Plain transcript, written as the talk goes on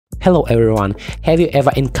Hello everyone, have you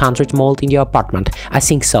ever encountered mold in your apartment? I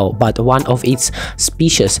think so, but one of its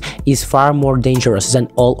species is far more dangerous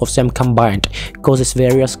than all of them combined, causes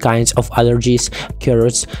various kinds of allergies,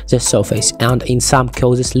 corrodes the surface, and in some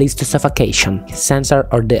cases leads to suffocation, cancer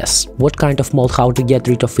or death. What kind of mold, how to get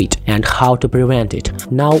rid of it, and how to prevent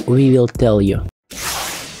it? Now we will tell you.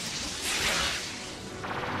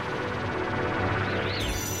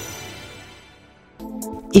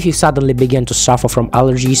 If you suddenly begin to suffer from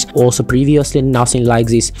allergies, also previously nothing like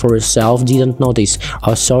this for yourself didn't notice,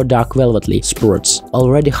 or saw dark velvety spots,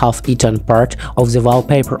 already half-eaten part of the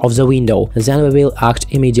wallpaper of the window, then we will act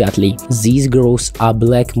immediately. These growths are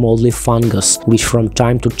black moldy fungus, which from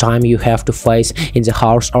time to time you have to face in the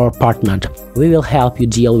house or apartment. We will help you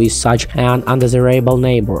deal with such an undesirable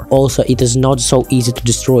neighbor. Also, it is not so easy to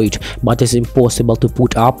destroy it, but it's impossible to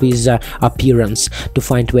put up with the appearance, to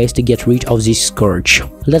find ways to get rid of this scourge.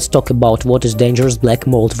 Let's talk about what is dangerous black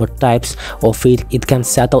mold, what types of it can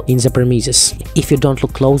settle in the premises. If you don't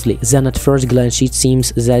look closely, then at first glance it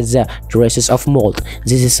seems that the traces of mold.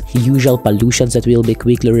 This is usual pollution that will be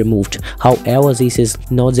quickly removed. However, this is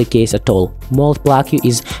not the case at all. Mold plaque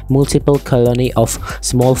is multiple colony of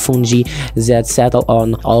small fungi that settle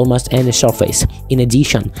on almost any surface. In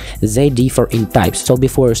addition, they differ in types, so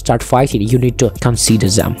before you start fighting, you need to consider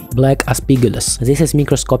them. Black Aspergillus. This is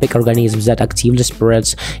microscopic organism that actively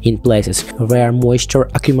spreads in places where moisture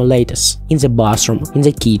accumulates, in the bathroom, in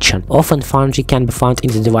the kitchen. Often fungi can be found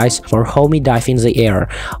in the device for humidifying the air,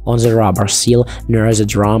 on the rubber seal near the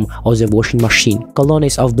drum or the washing machine.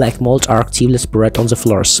 Colonies of black mold are actively spread on the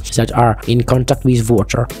floors that are in contact with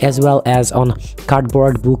water, as well as on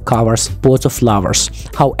cardboard, book covers, pots of flowers.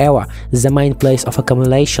 However, the main place of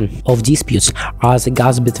accumulation of disputes are the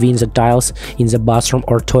gaps between the tiles in the bathroom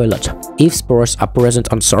or toilet. If spores are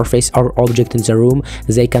present on surface or object in the room,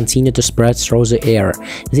 they continue to spread through the air.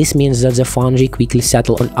 This means that the fungi quickly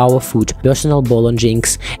settle on our food, personal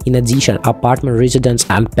belongings. In addition, apartment residents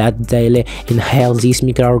and pets daily inhale these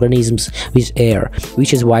microorganisms with air,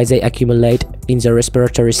 which is why they accumulate in the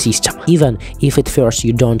respiratory system. Even if at first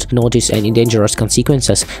you don't notice any dangerous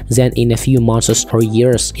consequences, then in a few months or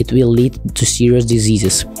years it will lead to serious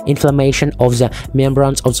diseases. Inflammation of the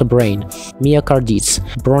membranes of the brain,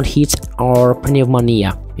 myocarditis, bronchitis or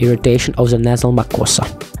pneumonia, irritation of the nasal mucosa.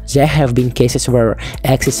 There have been cases where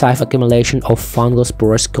excessive accumulation of fungal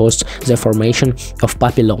spores caused the formation of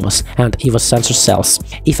papillomas and even cancer cells.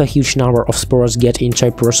 If a huge number of spores get into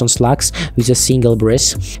a person's lungs with a single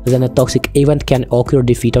breath, then a toxic event can occur,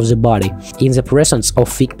 defeat of the body. In the presence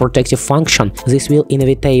of weak protective function, this will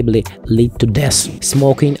inevitably lead to death.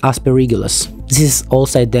 Smoking Aspergillus. This is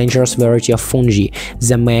also a dangerous variety of fungi,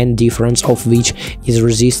 the main difference of which is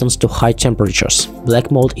resistance to high temperatures. Black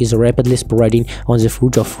mold is rapidly spreading on the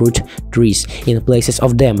fruit of fruit trees in places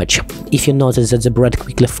of damage. If you notice that the bread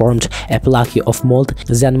quickly formed a plaque of mold,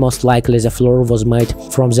 then most likely the flour was made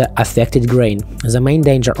from the affected grain. The main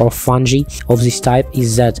danger of fungi of this type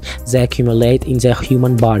is that they accumulate in the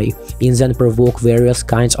human body and then provoke various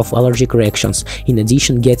kinds of allergic reactions. In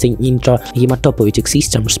addition, getting into hematopoietic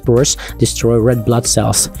system, spores destroy red blood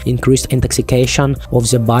cells. Increased intoxication of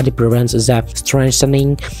the body prevents the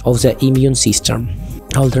strengthening of the immune system.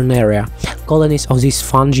 Alternaria. Colonies of these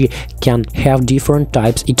fungi can have different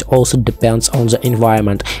types. It also depends on the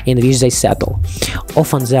environment in which they settle.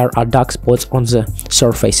 Often there are dark spots on the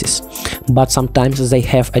surfaces, but sometimes they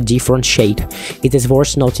have a different shade. It is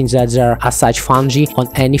worth noting that there are such fungi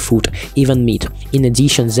on any food, even meat. In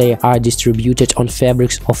addition, they are distributed on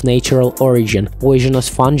fabrics of natural origin. Poisonous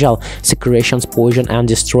fungal secretions poison and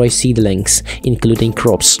destroy seedlings, including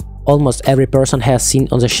crops. Almost every person has seen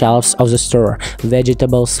on the shelves of the store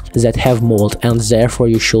vegetables that have mold, and therefore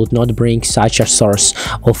you should not bring such a source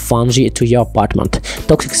of fungi to your apartment.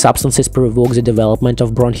 Toxic substances provoke the development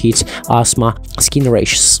of bronchitis, asthma, skin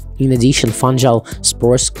rashes. In addition, fungal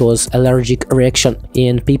spores cause allergic reaction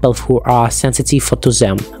in people who are sensitive to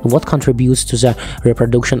them. What contributes to the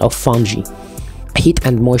reproduction of fungi? Heat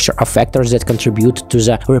and moisture are factors that contribute to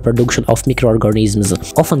the reproduction of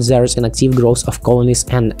microorganisms. Often there is an active growth of colonies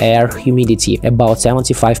and air humidity about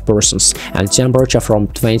 75% and temperature from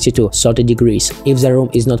 20 to 30 degrees. If the room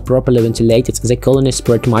is not properly ventilated, the colonies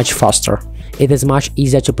spread much faster. It is much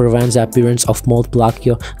easier to prevent the appearance of mold plaque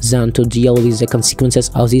than to deal with the consequences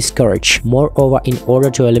of this scourge. Moreover, in order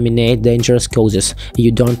to eliminate dangerous causes,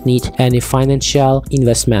 you don't need any financial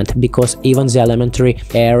investment, because even the elementary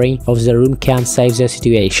airing of the room can save the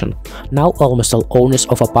situation. Now almost all owners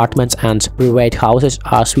of apartments and private houses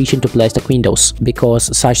are switching to plastic windows,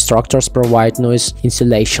 because such structures provide noise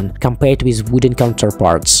insulation compared with wooden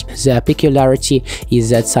counterparts. The peculiarity is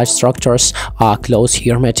that such structures are closed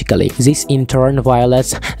hermetically. This in turn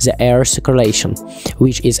violates the air circulation,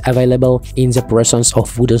 which is available in the presence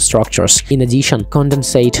of wooden structures. In addition,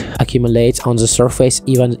 condensate accumulates on the surface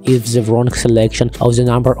even if the wrong selection of the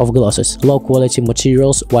number of glosses, low-quality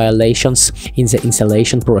materials, violations in the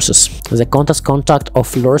installation process. The contact of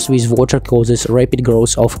floors with water causes rapid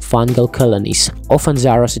growth of fungal colonies. Often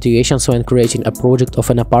there are situations when creating a project of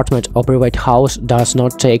an apartment or private house does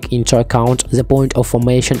not take into account the point of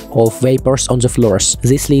formation of vapors on the floors.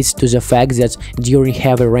 This leads to the fact that during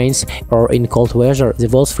heavy rains or in cold weather, the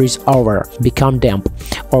walls freeze over, become damp.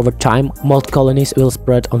 Over time, mold colonies will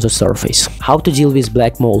spread on the surface. How to deal with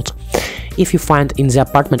black mold? If you find in the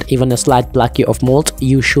apartment even a slight plaque of mold,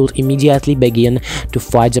 you should immediately begin to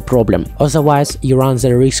fight the problem. Otherwise, you run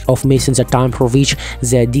the risk of missing the time for which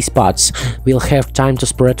the spots will have time to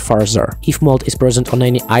spread further. If mold is present on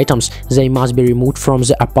any items, they must be removed from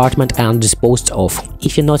the apartment and disposed of.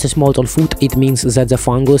 If you notice mold on food, it means that the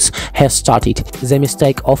fungus has started. The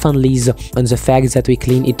mistake often lies on the fact that we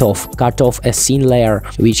clean it off, cut off a thin layer,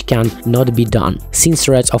 which cannot be done, since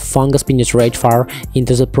threads of fungus penetrate far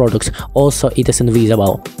into the product. Also, it is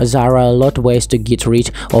invisible. There are a lot of ways to get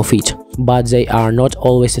rid of it, but they are not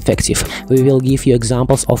always effective. We will give you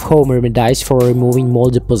examples of home remedies for removing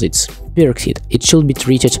mold deposits. Peroxide. It should be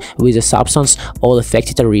treated with a substance all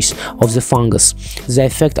affected areas of the fungus. The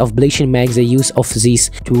effect of bleaching makes the use of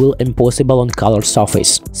this tool impossible on colored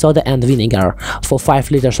surface. Soda and vinegar. For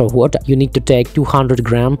 5 liters of water, you need to take 200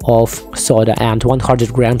 grams of soda and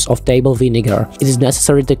 100 grams of table vinegar. It is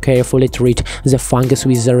necessary to carefully treat the fungus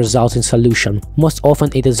with the resulting solution. Most often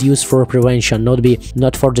it is used for prevention,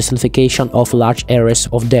 not for disinfection of large areas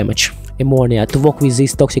of damage. Ammonia. To work with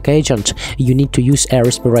this toxic agent, you need to use a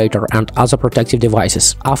respirator and other protective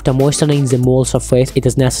devices. After moistening the mold surface, it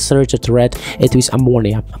is necessary to treat it with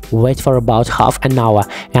ammonia. Wait for about half an hour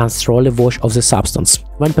and thoroughly wash off the substance.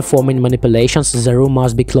 When performing manipulations, the room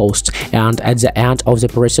must be closed, and at the end of the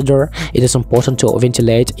procedure, it is important to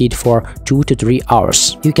ventilate it for 2 to 3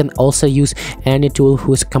 hours. You can also use any tool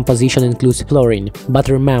whose composition includes chlorine. But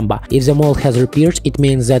remember, if the mold has appeared, it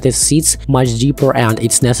means that it sits much deeper and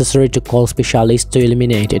it's necessary to call specialists to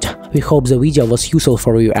eliminate it. We hope the video was useful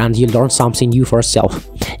for you and you learned something new for yourself.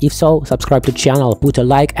 If so, subscribe to the channel, put a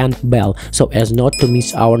like and bell so as not to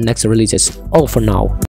miss our next releases. All for now.